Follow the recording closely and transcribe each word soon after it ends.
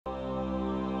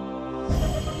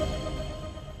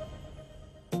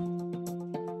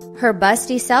Her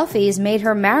busty selfies made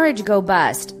her marriage go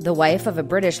bust, the wife of a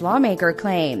British lawmaker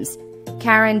claims.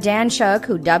 Karen Danczuk,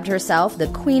 who dubbed herself the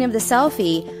Queen of the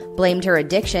Selfie, blamed her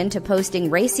addiction to posting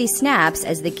racy snaps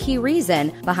as the key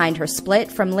reason behind her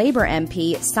split from Labour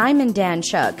MP Simon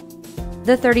Danczuk.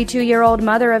 The 32-year-old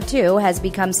mother of two has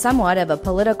become somewhat of a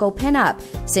political pinup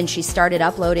since she started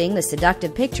uploading the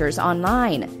seductive pictures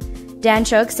online.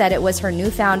 Danczuk said it was her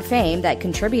newfound fame that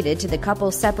contributed to the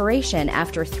couple's separation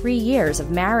after 3 years of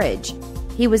marriage.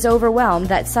 He was overwhelmed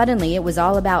that suddenly it was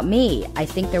all about me. I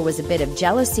think there was a bit of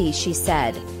jealousy, she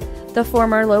said. The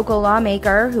former local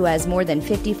lawmaker, who has more than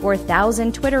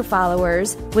 54,000 Twitter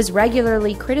followers, was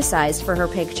regularly criticized for her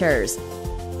pictures.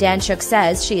 Danczuk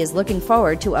says she is looking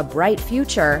forward to a bright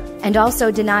future and also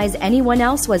denies anyone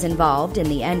else was involved in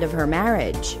the end of her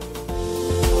marriage.